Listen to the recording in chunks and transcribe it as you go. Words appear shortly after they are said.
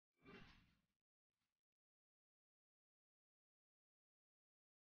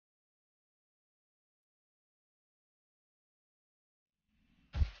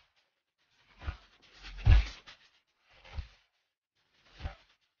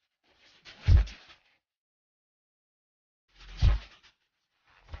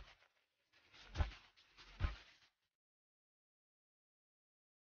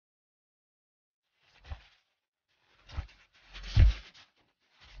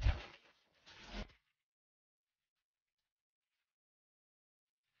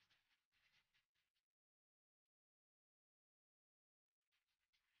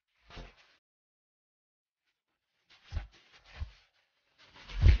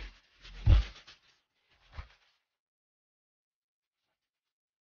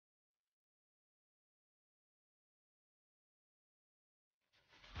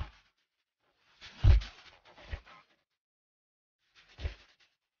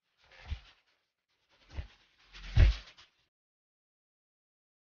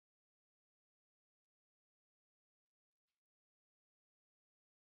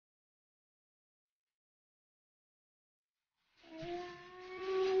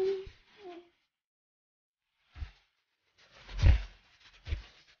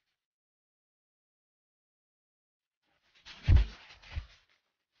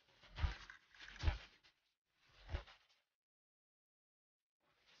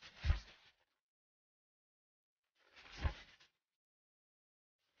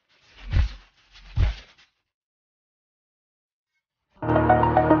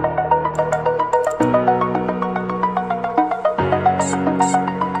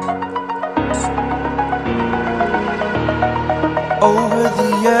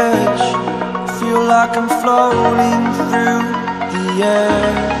like I'm floating through the air.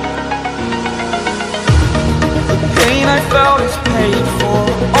 The pain I felt is paid for,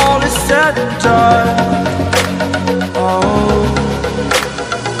 all is said and done. Oh,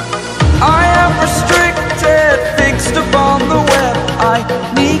 I am restricted, fixed upon the web. I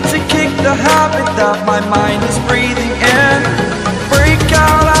need to kick the habit that my mind is breathing in. Break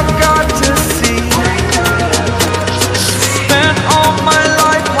out, I've got to see. Spent all my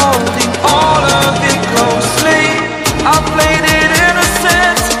life holding all of it closely. I played it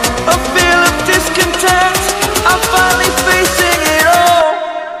innocent, a feel of discontent. I'm finally facing it all,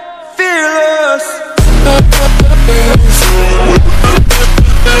 fearless.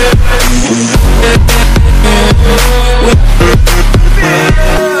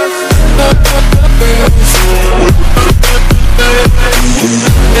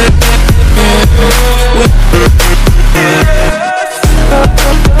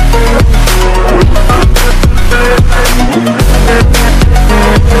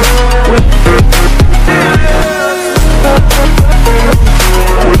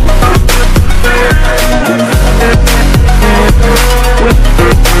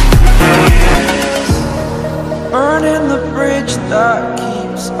 Burning the bridge that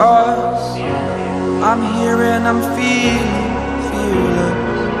keeps us. I'm here and I'm feeling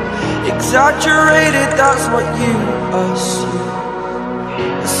fearless. Exaggerated, that's what you assume.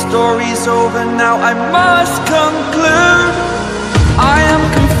 The story's over now, I must conclude. I am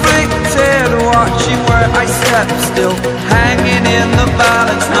conflicted, watching where I step, still hanging in the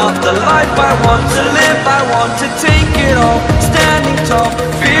balance. Not the life I want to live.